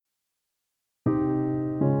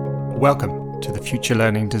Welcome to the Future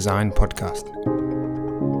Learning Design Podcast.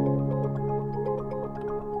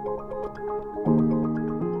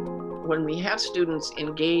 When we have students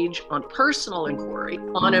engage on personal inquiry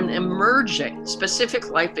on an emerging specific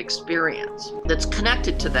life experience that's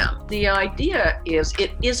connected to them, the idea is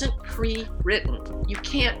it isn't pre-written. You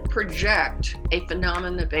can't project a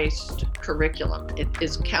phenomena-based curriculum. It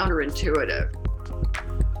is counterintuitive.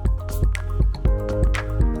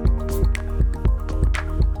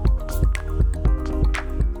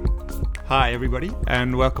 Hi everybody,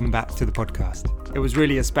 and welcome back to the podcast. It was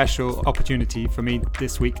really a special opportunity for me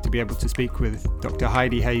this week to be able to speak with Dr.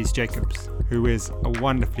 Heidi Hayes Jacobs, who is a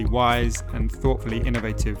wonderfully wise and thoughtfully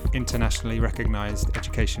innovative, internationally recognized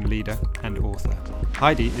education leader and author.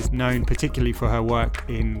 Heidi is known particularly for her work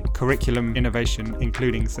in curriculum innovation,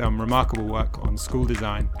 including some remarkable work on school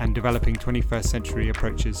design and developing 21st century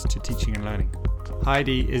approaches to teaching and learning.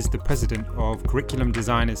 Heidi is the president of Curriculum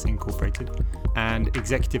Designers Incorporated and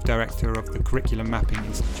executive director of the Curriculum Mapping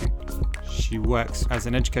Institute. She works as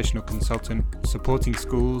an educational consultant supporting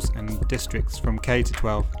schools and districts from K to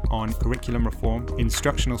 12 on curriculum reform,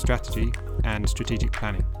 instructional strategy, and strategic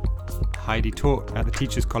planning. Heidi taught at the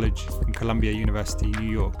Teachers College in Columbia University,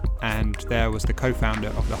 New York, and there was the co-founder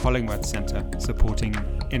of the Hollingworth Center supporting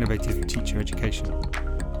innovative teacher education.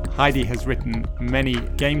 Heidi has written many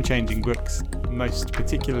game-changing books, most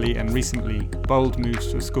particularly and recently Bold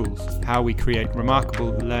Moves for Schools, How We Create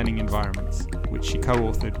Remarkable Learning Environments, which she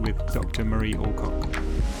co-authored with Dr. Marie Alcock.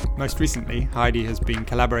 Most recently, Heidi has been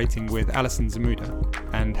collaborating with Alison Zamuda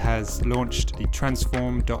and has launched the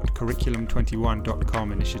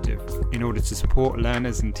transform.curriculum21.com initiative in order to support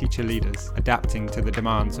learners and teacher leaders adapting to the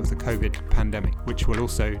demands of the COVID pandemic, which will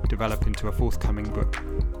also develop into a forthcoming book.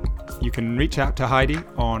 You can reach out to Heidi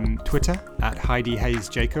on Twitter at Heidi Hayes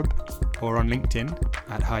Jacob or on LinkedIn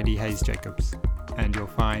at Heidi Hayes Jacobs, and you'll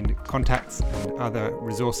find contacts and other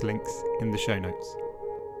resource links in the show notes.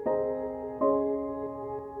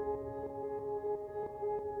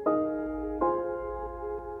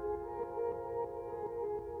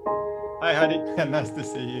 Hi Heidi, nice to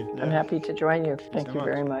see you. I'm happy to join you. Thank you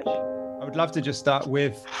very much. I would love to just start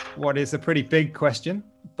with what is a pretty big question,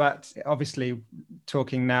 but obviously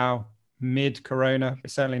talking now mid-corona,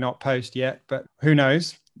 certainly not post yet, but who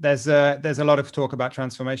knows? There's a lot of talk about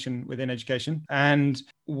transformation within education. And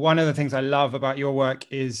one of the things I love about your work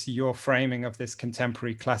is your framing of this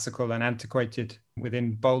contemporary, classical and antiquated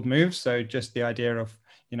within Bold Moves. So just the idea of,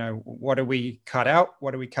 what do we cut out?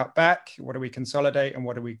 What do we cut back? What do we consolidate? And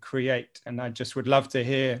what do we create? And I just would love to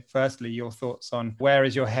hear, firstly, your thoughts on where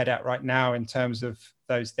is your head at right now in terms of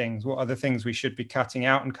those things? What are the things we should be cutting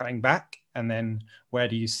out and cutting back? And then where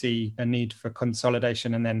do you see a need for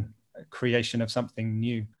consolidation and then creation of something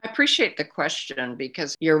new? I appreciate the question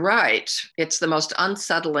because you're right. It's the most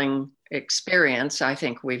unsettling experience I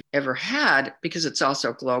think we've ever had because it's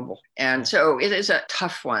also global. And so it is a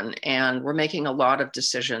tough one and we're making a lot of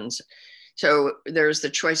decisions. So there's the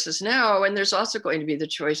choices now and there's also going to be the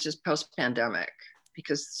choices post-pandemic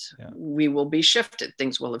because we will be shifted.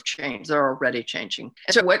 Things will have changed. They're already changing.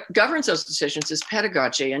 And so what governs those decisions is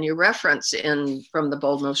pedagogy. And you reference from the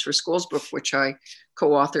Bold Moves for Schools book, which I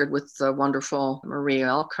co-authored with the wonderful Marie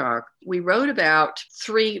Alcock, we wrote about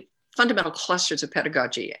 3 fundamental clusters of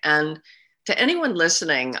pedagogy. And to anyone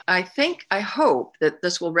listening, I hope that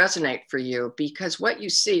this will resonate for you because what you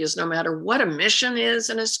see is no matter what a mission is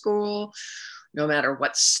in a school, no matter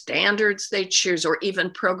what standards they choose or even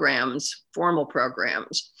programs, formal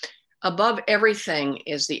programs, above everything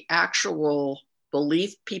is the actual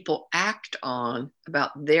belief people act on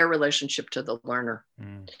about their relationship to the learner.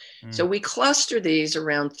 So we cluster these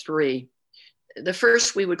around 3. The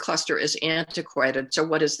first we would cluster is antiquated. So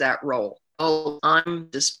what is that role? Oh, I'm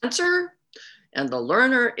dispenser and the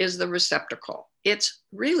learner is the receptacle. It's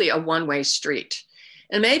really a one-way street.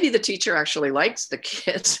 And maybe the teacher actually likes the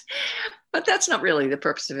kids, but that's not really the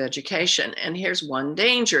purpose of education. And here's one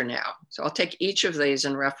danger now. So I'll take each of these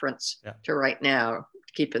in reference to right now,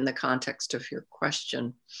 to keep in the context of your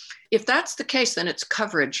question. If that's the case, then it's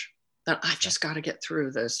coverage. Then I've just got to get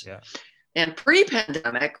through this. And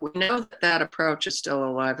pre-pandemic, we know that approach is still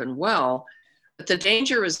alive and well, but the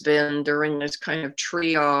danger has been during this kind of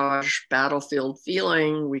triage, battlefield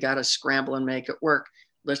feeling, we got to scramble and make it work.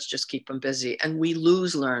 Let's just keep them busy. And we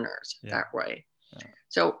lose learners that way.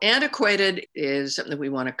 So antiquated is something that we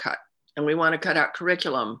want to cut. And we want to cut out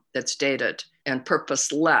curriculum that's dated and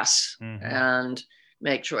purposeless and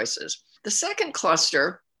make choices. The second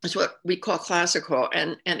cluster is what we call classical,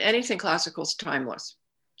 and anything classical is timeless.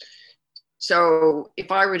 So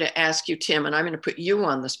if I were to ask you, Tim, and I'm going to put you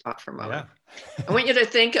on the spot for a moment. I want you to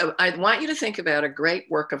think about a great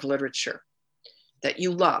work of literature that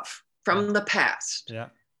you love from the past. Yeah.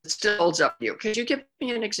 It still holds up to you. Could you give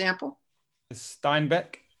me an example?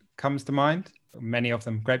 Steinbeck comes to mind. Many of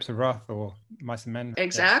them, Grapes of Wrath or Mice and Men.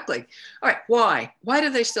 Exactly. Yeah. All right. Why? Why do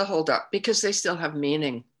they still hold up? Because they still have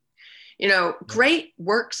meaning. Great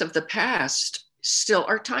works of the past still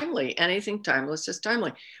are timely. Anything timeless is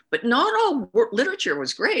timely. But not all literature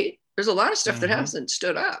was great. There's a lot of stuff that hasn't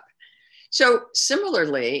stood up. So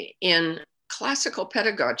similarly, in classical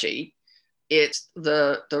pedagogy, it's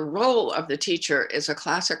the role of the teacher is a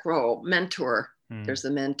classic role: mentor. There's the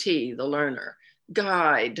mentee, the learner,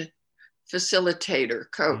 guide,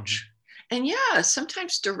 facilitator, coach. And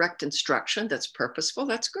sometimes direct instruction that's purposeful,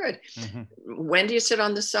 that's good. When do you sit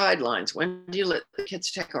on the sidelines? When do you let the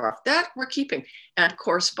kids take off? That we're keeping. And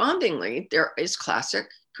correspondingly, there is classic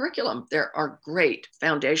curriculum. There are great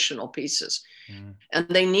foundational pieces. And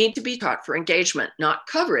they need to be taught for engagement, not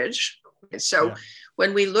coverage. So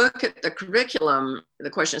when we look at the curriculum, the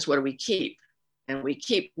question is, what do we keep? And we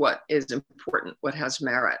keep what is important, what has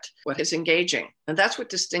merit, what is engaging. And that's what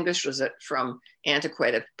distinguishes it from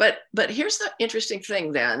antiquated. But here's the interesting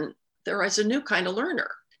thing then. There is a new kind of learner,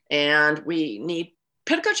 and we need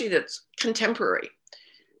pedagogy that's contemporary.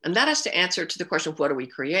 And that has to answer to the question of what do we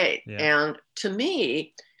create? Yeah. And to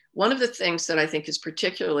me, one of the things that I think is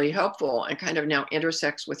particularly helpful and kind of now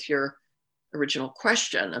intersects with your original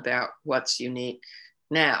question about what's unique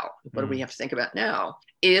now, what do we have to think about now,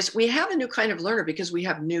 is we have a new kind of learner because we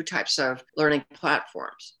have new types of learning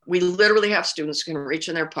platforms. We literally have students who can reach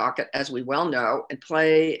in their pocket, as we well know, and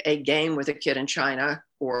play a game with a kid in China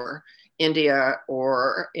or India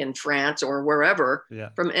or in France or wherever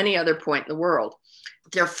from any other point in the world.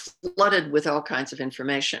 They're flooded with all kinds of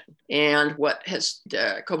information. And what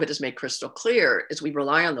COVID has made crystal clear is we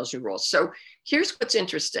rely on those new roles. So here's what's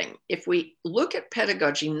interesting. If we look at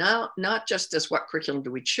pedagogy, not just as what curriculum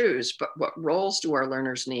do we choose, but what roles do our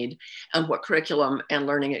learners need and what curriculum and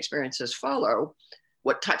learning experiences follow,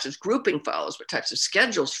 what types of grouping follows, what types of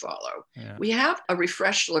schedules follow. We have a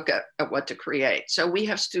refreshed look at what to create. So we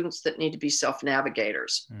have students that need to be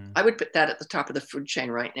self-navigators. I would put that at the top of the food chain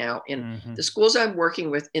right now in the schools I'm working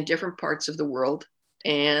with in different parts of the world.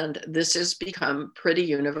 And this has become pretty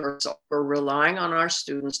universal. We're relying on our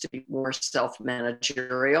students to be more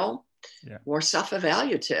self-managerial, more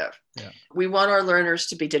self-evaluative. We want our learners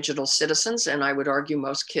to be digital citizens. And I would argue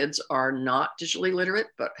most kids are not digitally literate,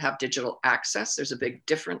 but have digital access. There's a big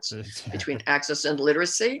difference between access and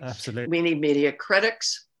literacy. Absolutely. We need media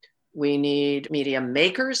critics. We need media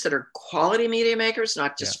makers that are quality media makers,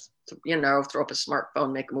 not just throw up a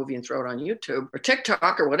smartphone, make a movie and throw it on YouTube or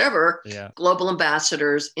TikTok or whatever. Global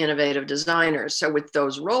ambassadors, innovative designers. So with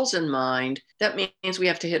those roles in mind, that means we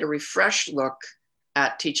have to hit a refreshed look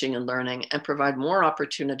at teaching and learning and provide more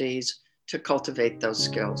opportunities to cultivate those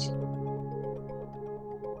skills.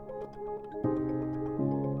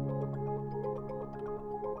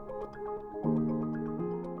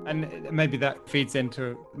 And maybe that feeds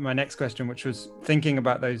into my next question, which was thinking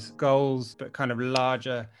about those goals, but kind of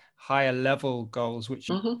larger, higher level goals, which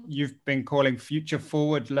you've been calling future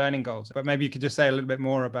forward learning goals. But maybe you could just say a little bit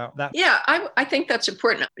more about that. Yeah, I think that's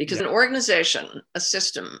important because an organization, a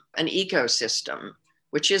system, an ecosystem,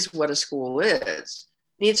 which is what a school is,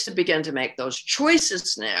 needs to begin to make those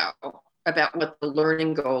choices now about what the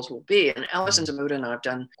learning goals will be. And Alison Zamuda and I have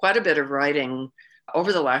done quite a bit of writing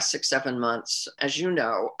over the last 6-7 months, as you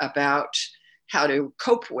know, about how to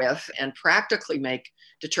cope with and practically make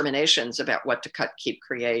determinations about what to cut, keep,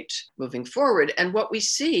 create moving forward. And what we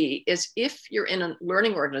see is if you're in a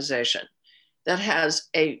learning organization that has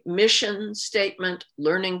a mission statement,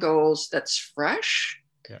 learning goals that's fresh,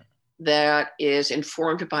 that is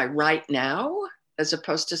informed by right now, as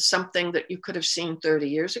opposed to something that you could have seen 30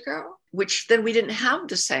 years ago, which then we didn't have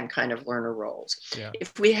the same kind of learner roles.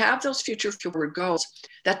 If we have those future forward goals,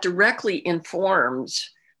 that directly informs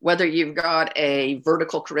whether you've got a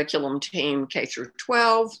vertical curriculum team K through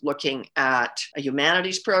 12 looking at a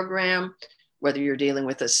humanities program, whether you're dealing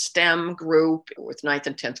with a STEM group with 9th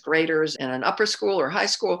and 10th graders in an upper school or high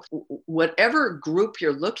school, whatever group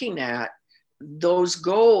you're looking at, those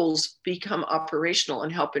goals become operational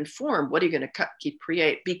and help inform what are you going to cut, keep,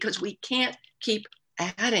 create, because we can't keep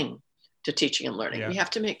adding to teaching and learning. We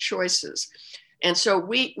have to make choices. And so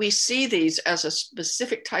we see these as a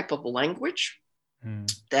specific type of language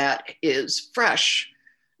that is fresh,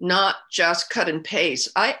 not just cut and paste.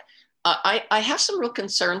 I have some real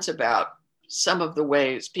concerns about some of the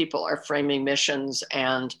ways people are framing missions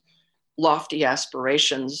and lofty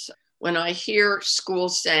aspirations. When I hear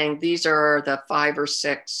schools saying these are the 5 or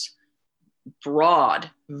 6 broad,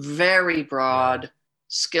 very broad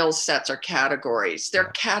skill sets or categories. They're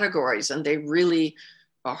categories, and they really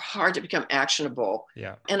are hard to become actionable.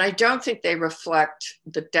 Yeah. And I don't think they reflect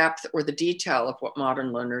the depth or the detail of what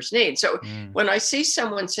modern learners need. So when I see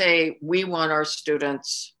someone say, we want our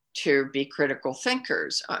students to be critical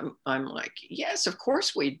thinkers, I'm like, yes, of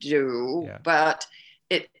course we do, but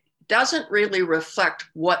it doesn't really reflect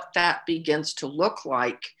what that begins to look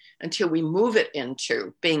like until we move it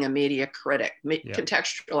into being a media critic,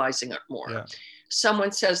 contextualizing it more.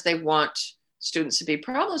 Someone says they want students to be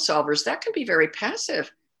problem solvers. That can be very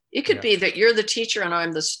passive. It could be that you're the teacher and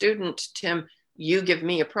I'm the student, Tim. You give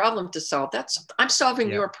me a problem to solve. I'm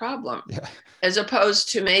solving your problem, as opposed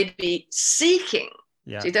to maybe seeking.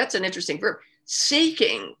 See, that's an interesting verb.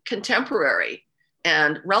 Seeking contemporary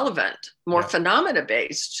and relevant, more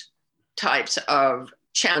phenomena-based types of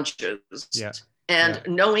challenges, and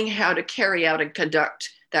knowing how to carry out and conduct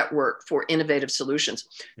that work for innovative solutions.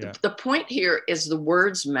 The point here is the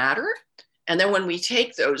words matter. And then when we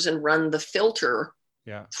take those and run the filter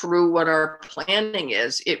through what our planning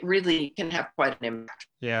is, it really can have quite an impact.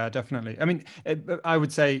 Yeah, definitely. I mean, I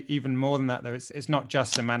would say even more than that, though, it's not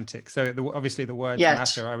just semantics. So obviously the words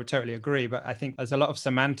matter, I would totally agree. But I think there's a lot of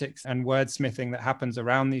semantics and wordsmithing that happens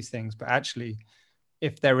around these things. But actually,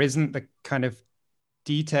 if there isn't the kind of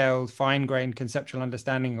detailed, fine-grained conceptual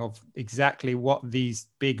understanding of exactly what these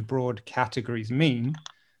big, broad categories mean,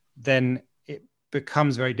 then it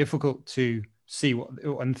becomes very difficult to see what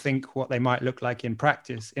and think what they might look like in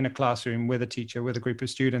practice in a classroom with a teacher, with a group of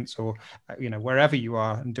students, or wherever you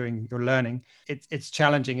are and doing your learning. It's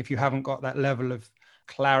challenging if you haven't got that level of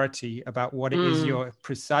clarity about what it is you're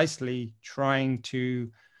precisely trying to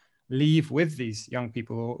leave with these young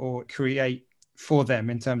people or create for them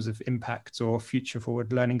in terms of impacts or future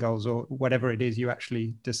forward learning goals or whatever it is you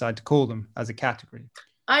actually decide to call them as a category.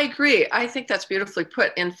 I agree. I think that's beautifully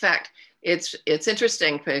put. In fact, it's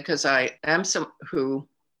interesting because I am who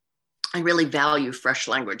I really value fresh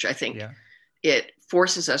language. I think it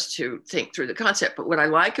forces us to think through the concept. But what I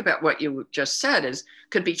like about what you just said is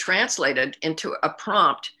could be translated into a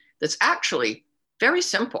prompt that's actually very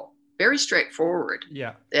simple, very straightforward.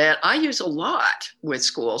 That I use a lot with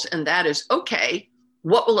schools, and that is, okay,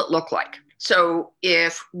 what will it look like? So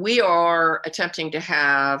if we are attempting to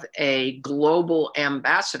have a global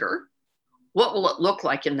ambassador, what will it look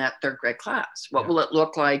like in that third grade class? What will it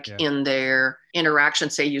look like in their interaction,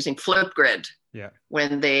 say using Flipgrid,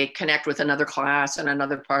 when they connect with another class in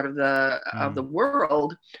another part of the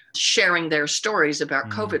world, sharing their stories about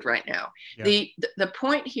COVID right now? The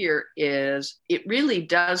point here is it really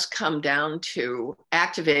does come down to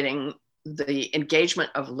activating the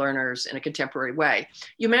engagement of learners in a contemporary way.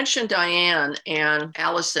 You mentioned Diane and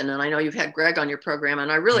Allison, and I know you've had Greg on your program,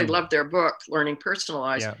 and I really loved their book, Learning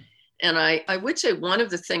Personalized. And I would say one of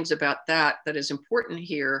the things about that is important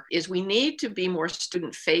here is we need to be more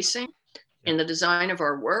student-facing in the design of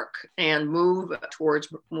our work and move towards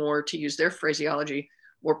more, to use their phraseology,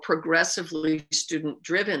 more progressively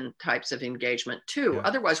student-driven types of engagement too.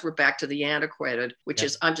 Otherwise, we're back to the antiquated, which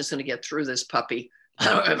is, I'm just going to get through this puppy.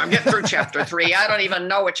 I'm getting through chapter 3. I don't even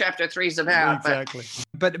know what chapter 3 is about. Exactly.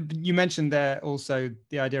 But you mentioned there also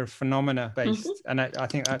the idea of phenomena-based. And I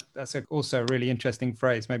think that's also a really interesting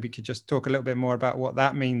phrase. Maybe you could just talk a little bit more about what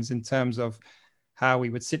that means in terms of how we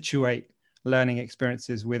would situate learning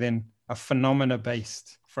experiences within a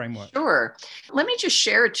phenomena-based framework. Sure. Let me just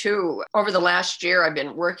share too, over the last year, I've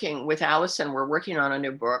been working with Allison. We're working on a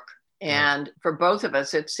new book. And for both of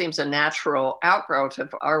us, it seems a natural outgrowth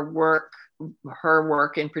of our work, her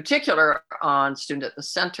work in particular on Student at the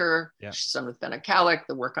Center, some with Bennett Kallick,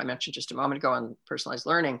 the work I mentioned just a moment ago on personalized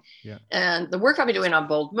learning, and the work I've been doing on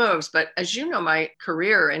Bold Moves. But as you know, my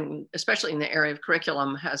career, and especially in the area of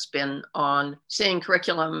curriculum, has been on seeing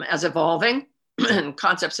curriculum as evolving and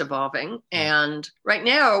concepts evolving. And right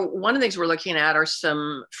now, one of the things we're looking at are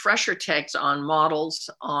some fresher takes on models,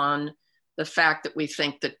 on the fact that we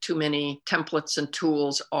think that too many templates and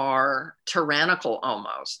tools are tyrannical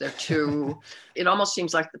almost. They're too, it almost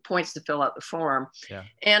seems like the points to fill out the form.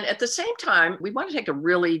 And at the same time, we want to take a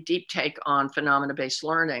really deep take on phenomena-based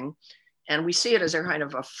learning. And we see it as a kind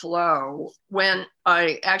of a flow. When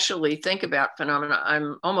I actually think about phenomena,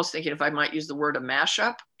 I'm almost thinking if I might use the word a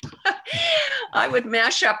mashup. I would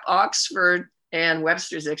mash up Oxford and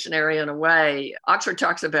Webster's dictionary in a way. Oxford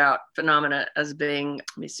talks about phenomena as being,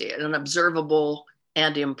 let me see, an observable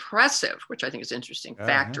and impressive, which I think is interesting,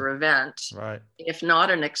 fact or event, if not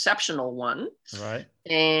an exceptional one.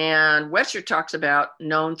 And Webster talks about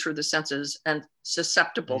known through the senses and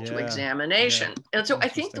susceptible to examination. And so I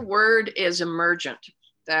think the word is emergent,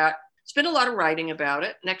 that There's been a lot of writing about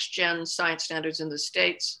it. Next gen science standards in the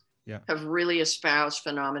States have really espoused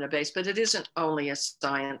phenomena-based, but it isn't only a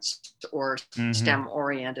science or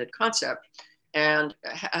STEM-oriented concept. And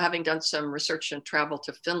having done some research and travel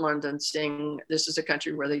to Finland and seeing this is a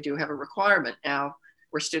country where they do have a requirement now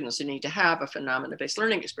where students need to have a phenomena-based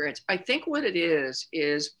learning experience. I think what it is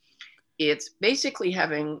it's basically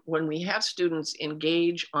having, when we have students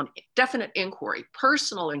engage on definite inquiry,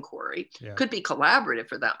 personal inquiry, could be collaborative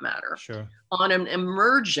for that matter, on an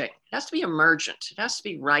emerging, it has to be emergent, it has to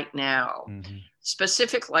be right now,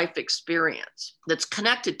 specific life experience that's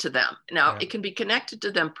connected to them. Now, it can be connected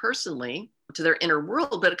to them personally, to their inner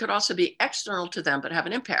world, but it could also be external to them, but have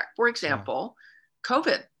an impact. For example,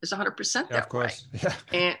 COVID is 100% that way.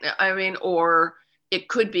 And I mean, or it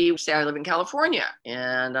could be, say, I live in California,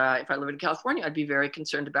 and if I live in California, I'd be very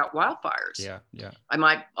concerned about wildfires. I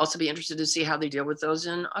might also be interested to see how they deal with those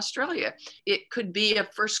in Australia. It could be a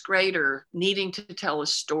first grader needing to tell a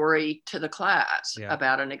story to the class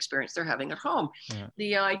about an experience they're having at home.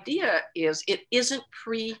 The idea is it isn't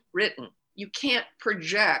pre-written. You can't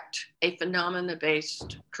project a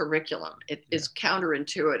phenomena-based curriculum. It is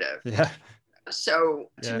counterintuitive.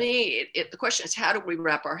 So to me, the question is, how do we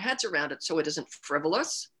wrap our heads around it so it isn't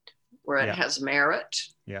frivolous, where it has merit?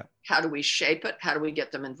 How do we shape it? How do we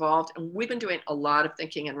get them involved? And we've been doing a lot of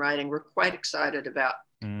thinking and writing. We're quite excited about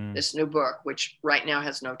this new book, which right now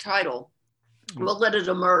has no title. We'll let it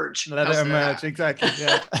emerge. Exactly.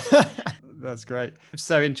 That's great.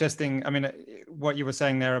 So interesting. I mean, what you were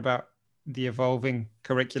saying there about the evolving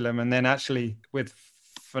curriculum, and then actually with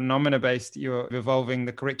phenomena-based, you're evolving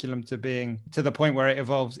the curriculum to being to the point where it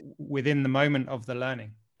evolves within the moment of the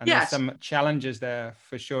learning. And there's some challenges there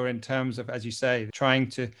for sure in terms of, as you say, trying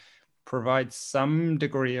to provide some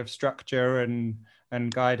degree of structure and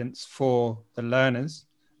guidance for the learners,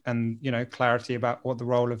 and clarity about what the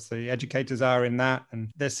role of the educators are in that.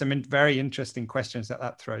 And there's some very interesting questions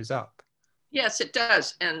that throws up. Yes, it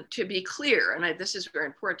does. And to be clear, and this is very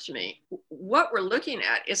important to me, what we're looking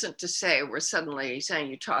at isn't to say we're suddenly saying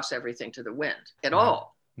you toss everything to the wind at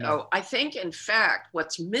all. No, I think, in fact,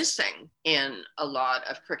 what's missing in a lot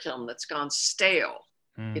of curriculum that's gone stale,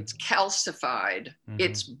 it's calcified,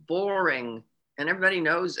 it's boring, and everybody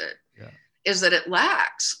knows it, is that it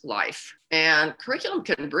lacks life. And curriculum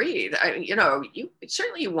can breathe.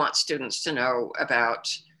 Certainly you want students to know about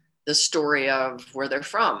the story of where they're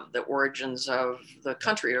from, the origins of the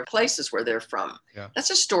country or places where they're from.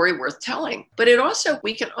 That's a story worth telling. But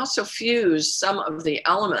we can also fuse some of the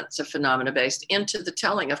elements of phenomena-based into the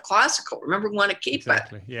telling of classical. Remember, we want to keep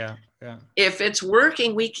it. If it's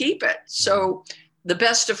working, we keep it. So the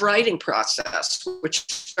best of writing process, which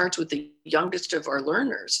starts with the youngest of our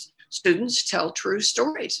learners, students tell true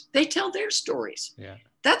stories. They tell their stories.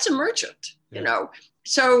 That's emergent,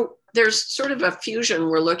 So there's sort of a fusion.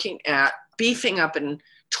 We're looking at beefing up and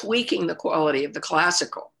tweaking the quality of the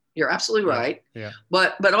classical. You're absolutely right.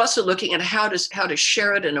 But also looking at how to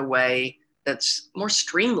share it in a way that's more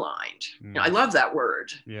streamlined. I love that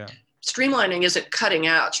word. Streamlining isn't cutting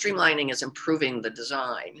out. Streamlining is improving the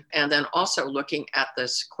design. And then also looking at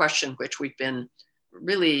this question, which we've been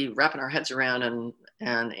really wrapping our heads around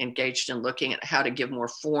and engaged in looking at how to give more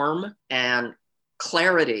form and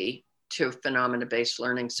clarity to phenomena-based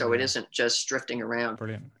learning, so it isn't just drifting around.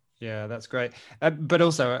 Brilliant. Yeah, that's great. But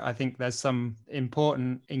also, I think there's some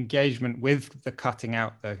important engagement with the cutting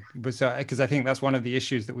out, though, because I think that's one of the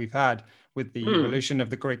issues that we've had with the evolution of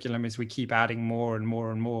the curriculum is we keep adding more and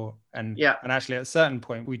more and more. And actually, at a certain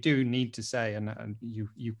point, we do need to say, and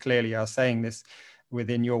you clearly are saying this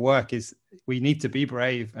within your work, is we need to be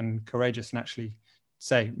brave and courageous and actually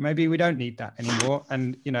say maybe we don't need that anymore.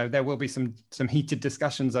 And there will be some heated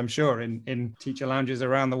discussions, I'm sure, in teacher lounges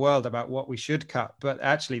around the world about what we should cut, but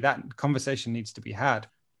actually that conversation needs to be had.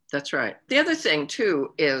 That's right. The other thing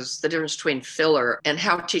too is the difference between filler and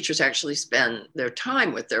how teachers actually spend their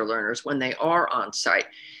time with their learners when they are on site.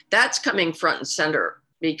 That's coming front and center,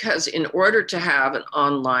 because in order to have an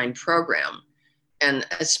online program, and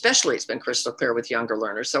especially it's been crystal clear with younger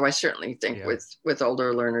learners, so I certainly think with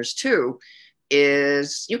older learners too,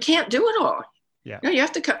 is you can't do it all. No, you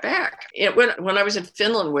have to cut back. When I was in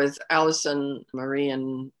Finland with Allison, Marie,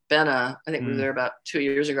 and Benna, I think we were there about 2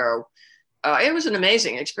 years ago, it was an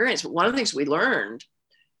amazing experience. But one of the things we learned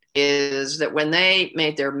is that when they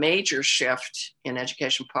made their major shift in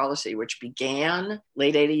education policy, which began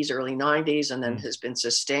late 80s, early 90s, and then has been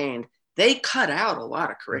sustained, they cut out a lot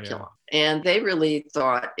of curriculum. And they really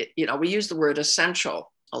thought, we use the word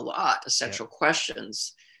essential a lot, essential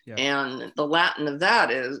questions. And the Latin of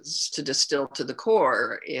that is, to distill to the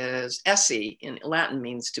core, is esse in Latin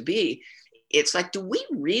means to be. It's like, do we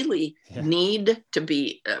really need to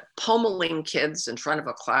be pummeling kids in front of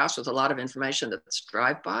a class with a lot of information that's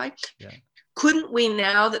drive-by? Yeah. Couldn't we,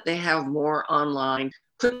 now that they have more online,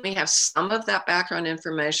 couldn't we have some of that background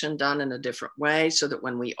information done in a different way so that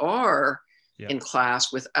when we are in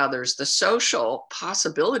class with others, the social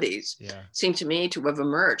possibilities seem to me to have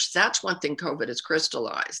emerged? That's one thing COVID has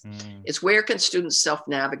crystallized. It's where can students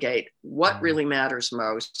self-navigate what really matters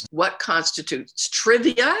most, what constitutes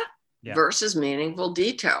trivia versus meaningful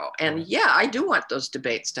detail. And I do want those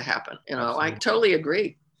debates to happen. Absolutely. I totally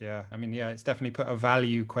agree. Yeah, I mean, it's definitely put a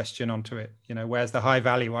value question onto it. Where's the high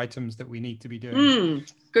value items that we need to be doing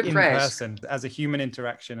good in phrase. person as a human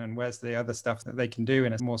interaction, and where's the other stuff that they can do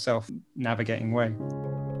in a more self-navigating way?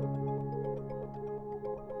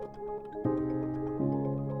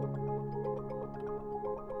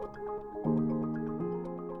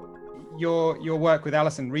 Your work with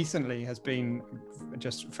Alison recently has been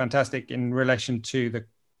just fantastic in relation to the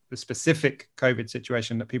specific COVID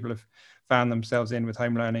situation that people have found themselves in with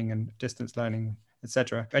home learning and distance learning,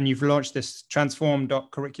 etc. And you've launched this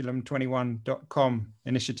transform.curriculum21.com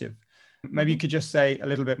initiative. Maybe you could just say a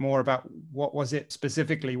little bit more about what was it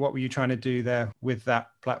specifically? What were you trying to do there with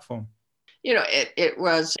that platform? It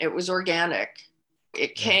was organic.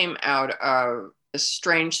 It came out of a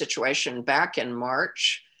strange situation back in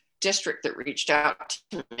March. District that reached out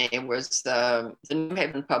to me was the New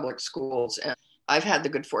Haven Public Schools. And I've had the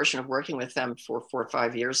good fortune of working with them for 4 or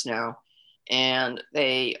 5 years now. And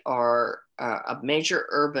they are a major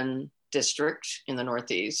urban district in the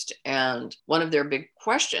Northeast. And one of their big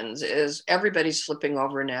questions is everybody's flipping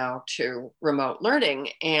over now to remote learning.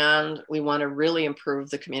 And we want to really improve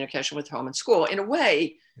the communication with home and school. In a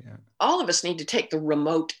way, all of us need to take the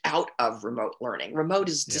remote out of remote learning. Remote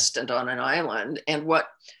is distant on an island. And what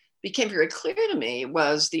became very clear to me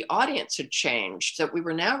was the audience had changed, that we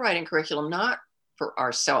were now writing curriculum not for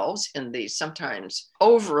ourselves in these sometimes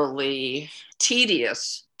overly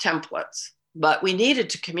tedious templates, but we needed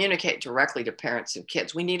to communicate directly to parents and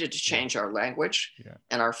kids. We needed to change our language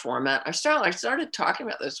and our format. I started talking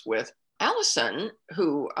about this with Alison,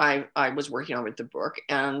 who I was working on with the book,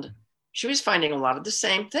 and she was finding a lot of the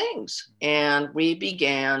same things. And we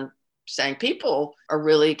began saying people are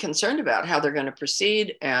really concerned about how they're going to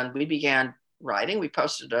proceed. And we began writing. We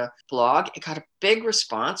posted a blog. It got a big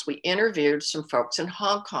response. We interviewed some folks in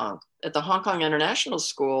Hong Kong at the Hong Kong International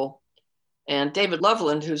School. And David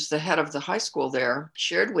Loveland, who's the head of the high school there,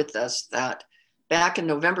 shared with us that back in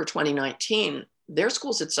November 2019, their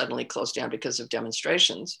schools had suddenly closed down because of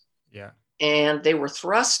demonstrations. And they were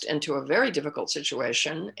thrust into a very difficult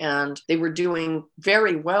situation. And they were doing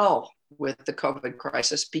very well with the COVID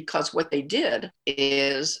crisis because what they did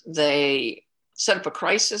is they set up a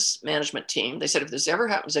crisis management team. They said, if this ever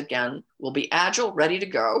happens again, we'll be agile, ready to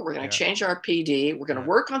go. We're going to change our PD. We're going to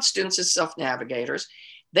work on students as self-navigators.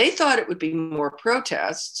 They thought it would be more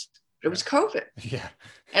protests, but it was COVID.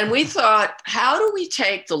 And we thought, how do we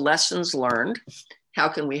take the lessons learned? How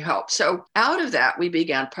can we help? So out of that, we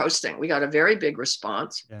began posting. We got a very big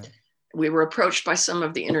response. We were approached by some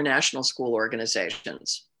of the international school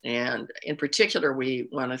organizations. And in particular, we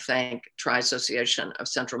want to thank Tri-Association of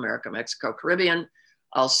Central America, Mexico, Caribbean,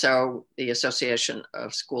 also the Association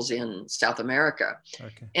of Schools in South America.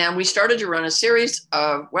 And we started to run a series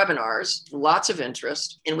of webinars, lots of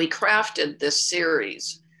interest, and we crafted this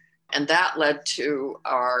series. And that led to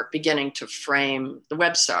our beginning to frame the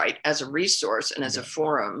website as a resource and as a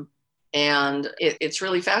forum. And it's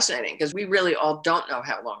really fascinating because we really all don't know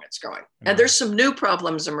how long it's going. And there's some new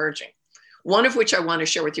problems emerging. One of which I want to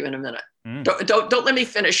share with you in a minute. Don't let me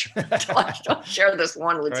finish until I don't share this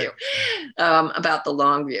one with you about the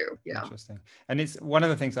long view. Interesting. And it's one of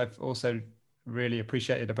the things I've also really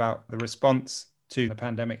appreciated about the response to the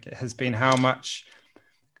pandemic. It has been how much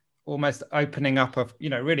almost opening up of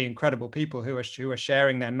really incredible people who are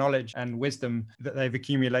sharing their knowledge and wisdom that they've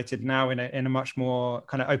accumulated now in a much more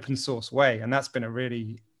kind of open source way. And that's been a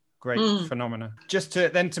really great phenomena. Just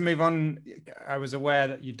to move on, I was aware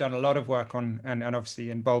that you've done a lot of work on, and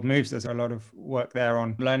obviously in Bold Moves, there's a lot of work there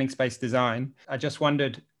on learning space design. I just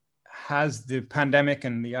wondered, has the pandemic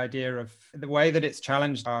and the idea of the way that it's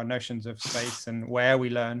challenged our notions of space and where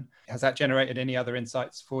we learn, has that generated any other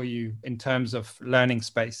insights for you in terms of learning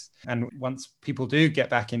space? And once people do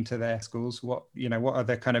get back into their schools, what are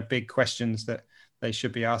the kind of big questions that they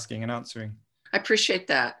should be asking and answering? I appreciate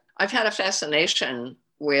that. I've had a fascination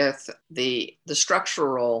with the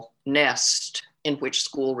structural nest in which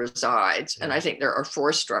school resides. And I think there are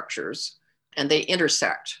 4 structures and they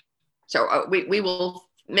intersect. So we will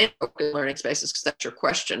mainly learning spaces because that's your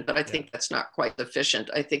question, but I think that's not quite sufficient.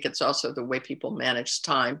 I think it's also the way people manage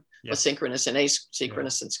time, with synchronous and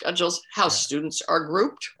asynchronous and schedules, how students are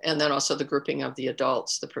grouped, and then also the grouping of the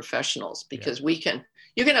adults, the professionals, because you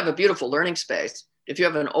can have a beautiful learning space. If you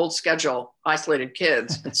have an old schedule, isolated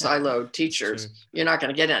kids and siloed teachers, you're not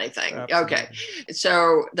going to get anything. Absolutely. Okay.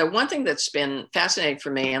 So the one thing that's been fascinating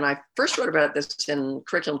for me, and I first wrote about this in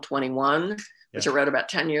Curriculum 21, which I wrote about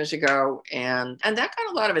 10 years ago. And that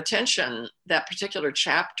got a lot of attention, that particular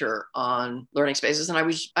chapter on learning spaces. And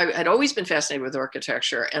I had always been fascinated with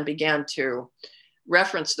architecture and began to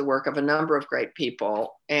reference the work of a number of great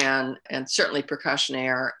people, and certainly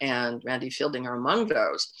Percussionaire and Randy Fielding are among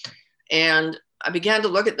those. And I began to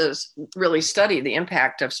look at this, really study the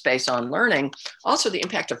impact of space on learning. Also, the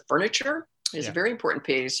impact of furniture is a very important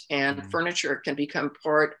piece, and furniture can become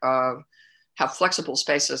part of how flexible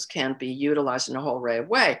spaces can be utilized in a whole array of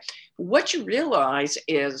ways. What you realize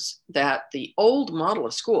is that the old model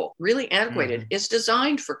of school, really antiquated, is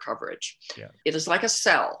designed for coverage. Yeah. It is like a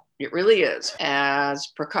cell. It really is.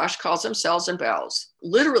 As Prakash calls them, cells and bells.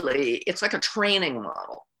 Literally, it's like a training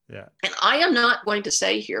model. Yeah. And I am not going to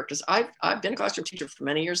say here, because I've been a classroom teacher for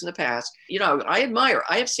many years in the past,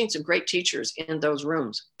 I have seen some great teachers in those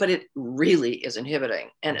rooms, but it really is inhibiting.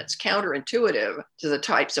 And it's counterintuitive to the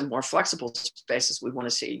types of more flexible spaces we want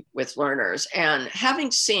to see with learners. And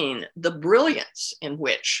having seen the brilliance in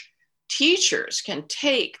which teachers can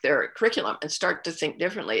take their curriculum and start to think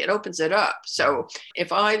differently, it opens it up. So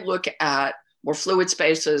if I look at more fluid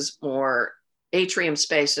spaces, more atrium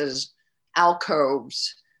spaces,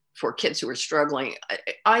 alcoves, for kids who are struggling,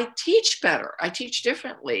 I teach better. I teach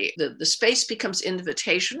differently. The space becomes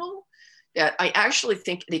invitational. I actually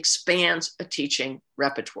think it expands a teaching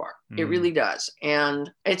repertoire. It really does.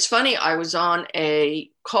 And it's funny, I was on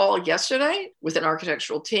a call yesterday with an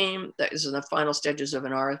architectural team that is in the final stages of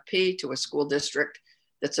an RFP to a school district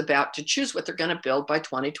that's about to choose what they're going to build by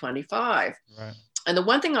 2025. Right. And the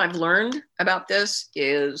one thing I've learned about this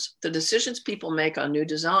is the decisions people make on new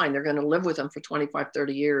design, they're going to live with them for 25,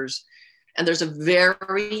 30 years. And there's a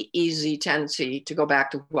very easy tendency to go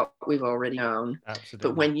back to what we've already known. Absolutely.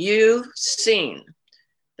 But when you've seen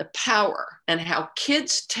the power and how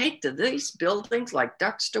kids take to these buildings like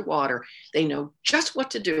ducks to water, they know just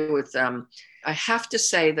what to do with them. I have to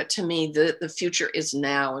say that to me, the future is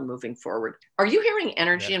now and moving forward. Are you hearing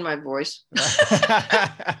energy in my voice?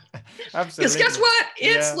 Absolutely. Because guess what?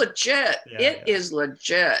 It's legit. It is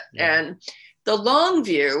legit. Yeah. And the long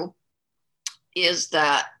view is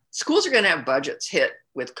that schools are going to have budgets hit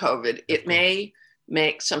with COVID. It may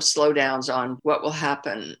make some slowdowns on what will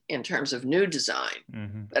happen in terms of new design.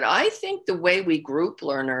 Mm-hmm. But I think the way we group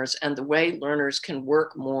learners and the way learners can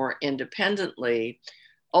work more independently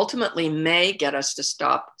ultimately may get us to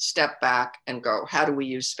step back and go, how do we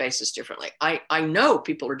use spaces differently? I know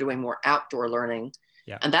people are doing more outdoor learning,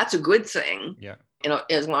 and that's a good thing. Yeah.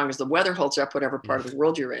 As long as the weather holds up, whatever part of the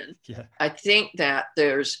world you're in. Yeah. I think that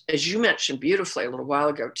there's, as you mentioned beautifully a little while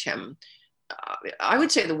ago, Tim, I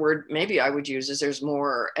would say the word maybe I would use is there's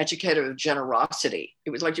more educative generosity. It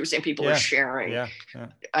was like you were saying, people are sharing. Yeah.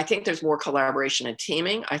 I think there's more collaboration and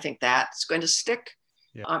teaming. I think that's going to stick.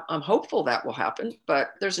 Yeah. I'm hopeful that will happen, but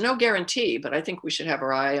there's no guarantee. But I think we should have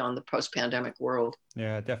our eye on the post-pandemic world.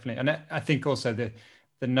 Yeah, definitely. And I think also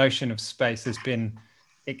the notion of space has been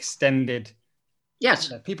extended.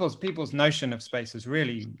 Yes. People's notion of space has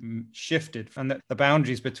really shifted, and that the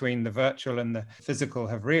boundaries between the virtual and the physical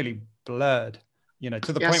have really blurred,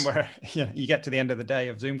 to the point where you get to the end of the day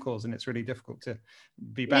of Zoom calls and it's really difficult to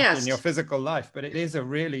be back in your physical life. But it's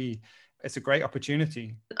a great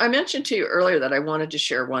opportunity. I mentioned to you earlier that I wanted to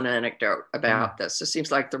share one anecdote about this. It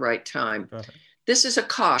seems like the right time. Perfect. This is a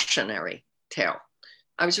cautionary tale.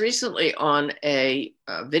 I was recently on a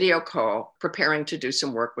video call preparing to do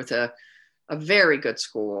some work with a very good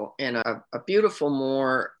school in a beautiful,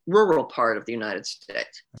 more rural part of the United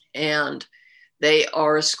States. And they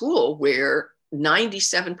are a school where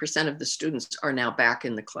 97% of the students are now back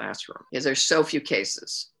in the classroom because there's so few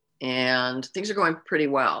cases. And things are going pretty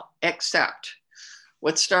well, except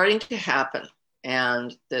what's starting to happen,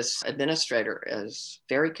 and this administrator is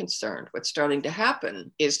very concerned, what's starting to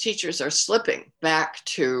happen is teachers are slipping back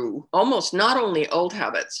to almost not only old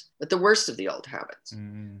habits, but the worst of the old habits,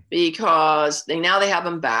 because they have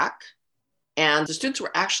them back. And the students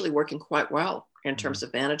were actually working quite well in terms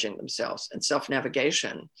of managing themselves and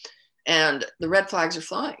self-navigation. And the red flags are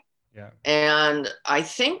flying. Yeah. And I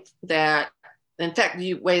think that, in fact,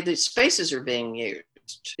 the way the spaces are being used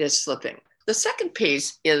is slipping. The second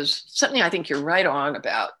piece is something I think you're right on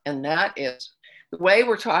about, and that is the way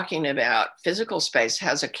we're talking about physical space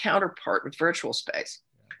has a counterpart with virtual space.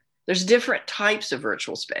 There's different types of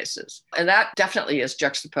virtual spaces. And that definitely is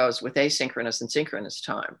juxtaposed with asynchronous and synchronous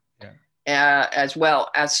time. Yeah. As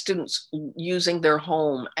well as students using their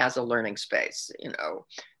home as a learning space.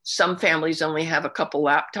 Some families only have a couple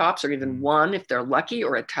laptops or even one if they're lucky,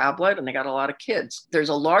 or a tablet, and they got a lot of kids. There's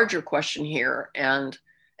a larger question here. And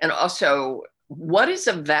also, what is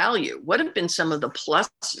of value? What have been some of the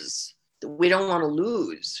pluses that we don't want to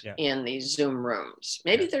lose in these Zoom rooms?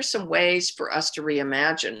 Maybe there's some ways for us to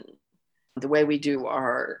reimagine the way we do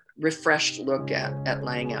our refreshed look at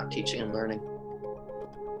laying out teaching and learning.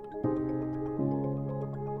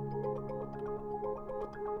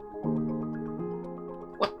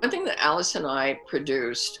 One thing that Alice and I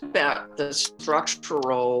produced about the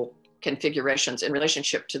structural configurations in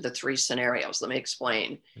relationship to the three scenarios. Let me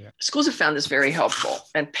explain. Yeah. Schools have found this very helpful,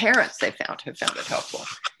 and parents have found it helpful,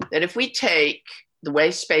 that if we take the way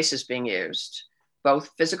space is being used, both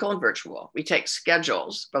physical and virtual, we take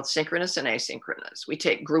schedules, both synchronous and asynchronous, we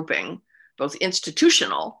take grouping, both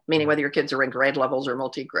institutional, meaning whether your kids are in grade levels or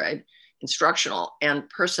multi-grade, instructional, and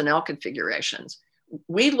personnel configurations.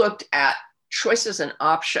 We looked at choices and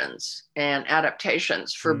options and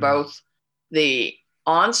adaptations for both the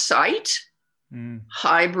on-site,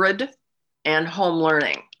 hybrid, and home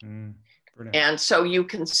learning. And so you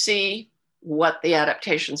can see what the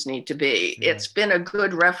adaptations need to be. Yeah. It's been a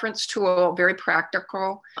good reference tool, very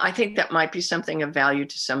practical. I think that might be something of value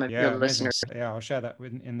to some of your amazing listeners. Yeah, I'll share that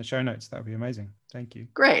in the show notes. That would be amazing. Thank you.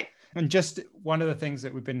 Great. And just one of the things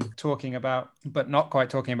that we've been talking about, but not quite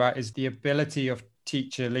talking about, is the ability of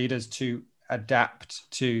teacher leaders to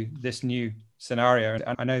adapt to this new scenario. And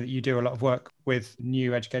I know that you do a lot of work with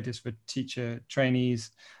new educators for teacher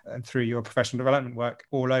trainees and through your professional development work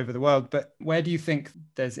all over the world. But where do you think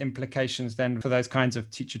there's implications then for those kinds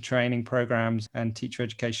of teacher training programs and teacher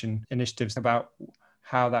education initiatives about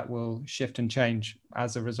how that will shift and change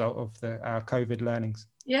as a result of our COVID learnings?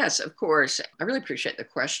 Yes, of course. I really appreciate the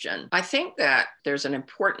question. I think that there's an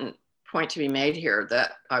important point to be made here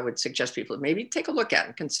that I would suggest people maybe take a look at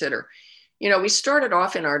and consider. We started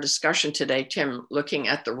off in our discussion today, Tim, looking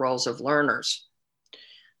at the roles of learners.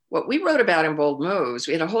 What we wrote about in Bold Moves,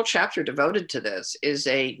 we had a whole chapter devoted to this, is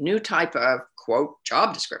a new type of, quote,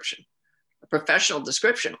 job description, a professional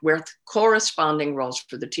description with corresponding roles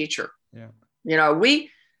for the teacher. Yeah.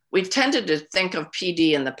 We've tended to think of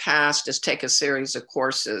PD in the past as take a series of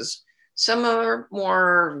courses. Some are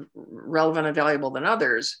more relevant and valuable than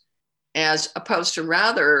others, as opposed to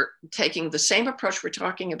rather taking the same approach we're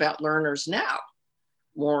talking about learners now,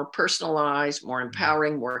 more personalized, more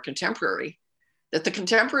empowering, more contemporary, that the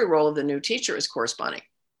contemporary role of the new teacher is corresponding.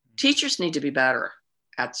 Teachers need to be better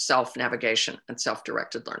at self-navigation and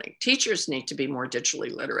self-directed learning. Teachers need to be more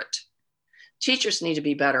digitally literate. Teachers need to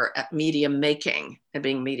be better at media making and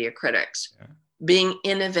being media critics, being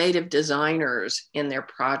innovative designers in their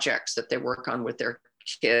projects that they work on with their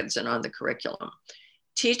kids and on the curriculum.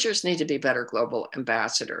 Teachers need to be better global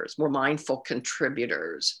ambassadors, more mindful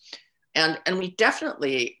contributors. And we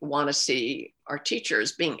definitely want to see our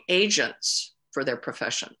teachers being agents for their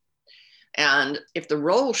profession. And if the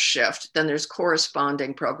roles shift, then there's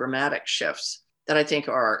corresponding programmatic shifts that I think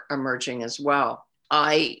are emerging as well.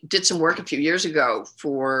 I did some work a few years ago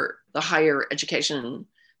for the Higher Education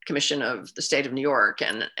Commission of the state of New York.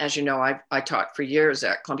 And as you know, I taught for years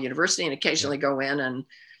at Columbia University and occasionally go in and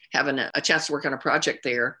have a chance to work on a project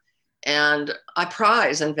there. And I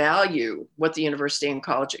prize and value what the university and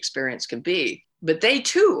college experience can be. But they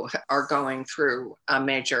too are going through a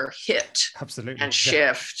major hit and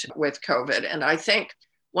shift with COVID. And I think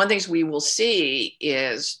one of the things we will see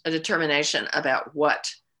is a determination about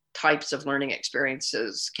what types of learning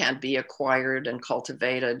experiences can be acquired and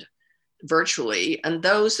cultivated virtually, and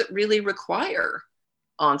those that really require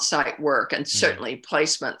on-site work and certainly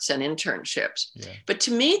placements and internships. Yeah. But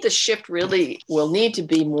to me, the shift really will need to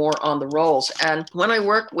be more on the roles. And when I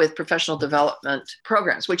work with professional development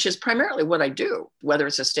programs, which is primarily what I do, whether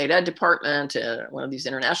it's a state ed department, one of these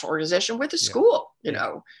international organizations, with a school,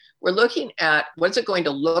 we're looking at what's it going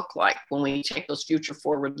to look like when we take those future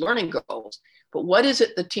forward learning goals. But what is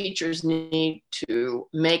it the teachers need to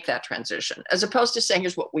make that transition? As opposed to saying,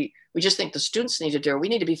 here's what we just think the students need to do. We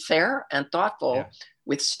need to be fair and thoughtful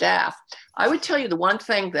with staff. I would tell you the one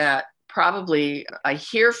thing that probably I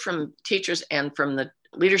hear from teachers and from the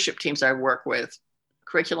leadership teams I work with,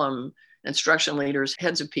 curriculum, instruction leaders,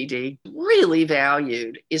 heads of PD, really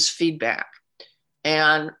valued is feedback.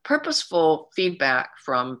 And purposeful feedback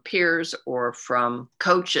from peers or from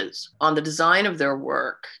coaches on the design of their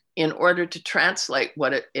work in order to translate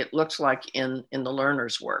what it looks like in the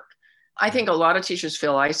learner's work. I think a lot of teachers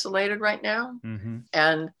feel isolated right now. Mm-hmm.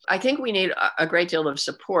 And I think we need a great deal of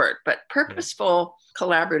support, but purposeful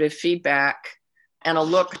collaborative feedback and a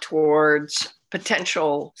look towards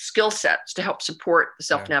potential skill sets to help support the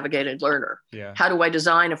self-navigated learner. Yeah. How do I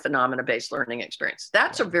design a phenomena-based learning experience?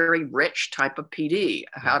 That's a very rich type of PD.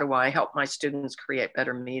 How do I help my students create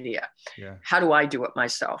better media? Yeah. How do I do it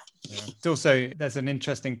myself? Yeah. It's also, there's an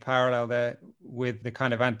interesting parallel there with the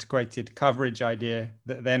kind of antiquated coverage idea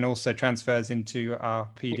that then also transfers into our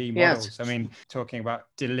PD models. Yes. I mean, talking about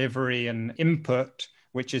delivery and input,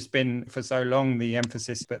 which has been for so long the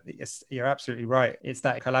emphasis, but you're absolutely right. It's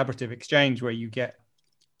that collaborative exchange where you get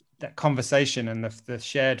that conversation and the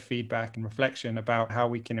shared feedback and reflection about how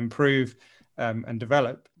we can improve and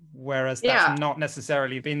develop. Whereas that's not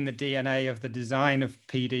necessarily been the DNA of the design of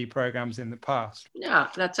PD programs in the past. Yeah,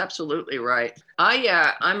 that's absolutely right.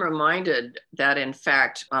 I'm reminded that, in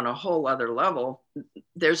fact, on a whole other level,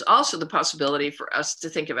 there's also the possibility for us to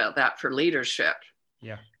think about that for leadership.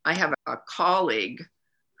 Yeah. I have a colleague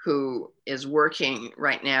who is working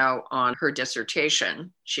right now on her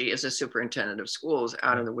dissertation. She is a superintendent of schools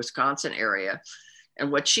out in the Wisconsin area.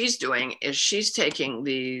 And what she's doing is she's taking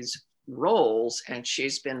these roles and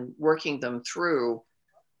she's been working them through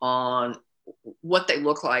on what they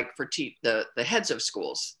look like for the heads of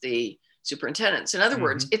schools, the superintendents. In other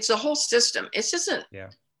words, it's a whole system.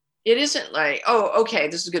 It isn't like, oh, okay,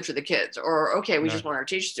 this is good for the kids, or okay, we just want our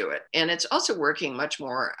teachers to do it. And it's also working much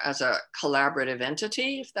more as a collaborative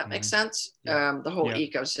entity, if that makes sense, the whole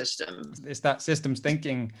ecosystem. It's that systems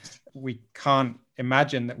thinking. We can't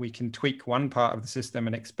imagine that we can tweak one part of the system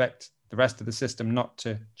and expect the rest of the system not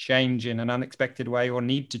to change in an unexpected way or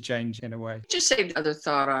need to change in a way. Just say another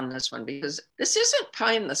thought on this one, because this isn't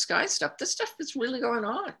pie in the sky stuff. This stuff is really going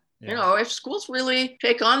on. You know, if schools really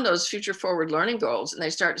take on those future forward learning goals and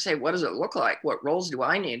they start to say, what does it look like? What roles do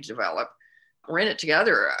I need to develop? We're in it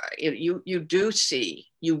together. You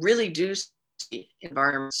really do see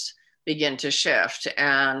environments begin to shift.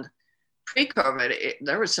 And pre-COVID,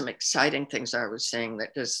 there were some exciting things I was seeing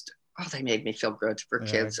that just, they made me feel good for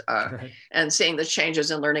kids. And seeing the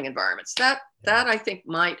changes in learning environments. That I think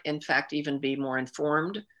might, in fact, even be more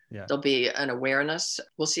informed. There'll be an awareness.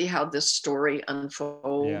 We'll see how this story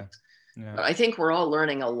unfolds. But I think we're all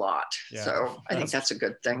learning a lot. So I think that's a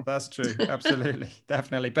good thing. That's true. Absolutely.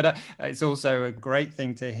 Definitely. But it's also a great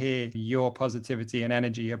thing to hear your positivity and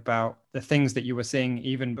energy about the things that you were seeing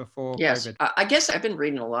even before COVID. I guess I've been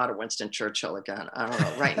reading a lot of Winston Churchill again. I don't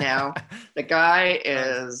know. Right now, the guy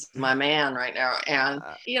is my man right now. And,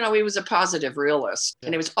 he was a positive realist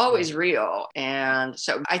and he was always real. And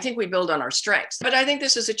so I think we build on our strengths. But I think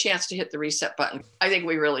this is a chance to hit the reset button. I think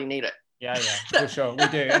we really need it. Yeah, for sure. We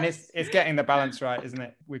do. And it's getting the balance right, isn't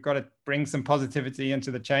it? We've got to bring some positivity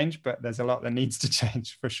into the change, but there's a lot that needs to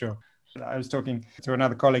change for sure. I was talking to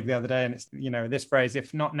another colleague the other day and it's, this phrase,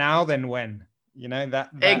 if not now, then when? That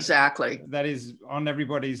exactly. That is on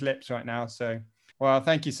everybody's lips right now. So, well,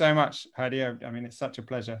 thank you so much, Heidi. I mean, it's such a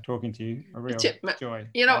pleasure talking to you. A real joy.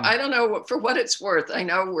 I don't know, for what it's worth. I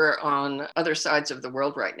know we're on other sides of the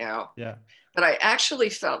world right now. Yeah. But I actually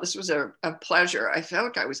felt this was a pleasure. I felt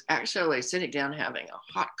like I was actually sitting down having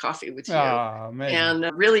a hot coffee with you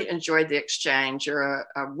and really enjoyed the exchange. You're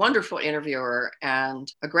a wonderful interviewer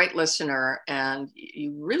and a great listener, and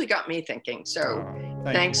you really got me thinking. So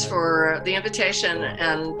thanks for the invitation,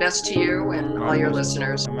 and best to you and all your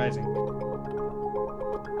listeners. Amazing.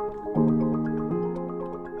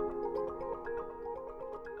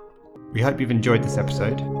 We hope you've enjoyed this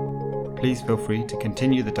episode. Please feel free to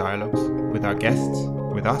continue the dialogues with our guests,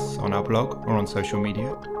 with us on our blog or on social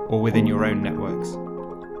media, or within your own networks.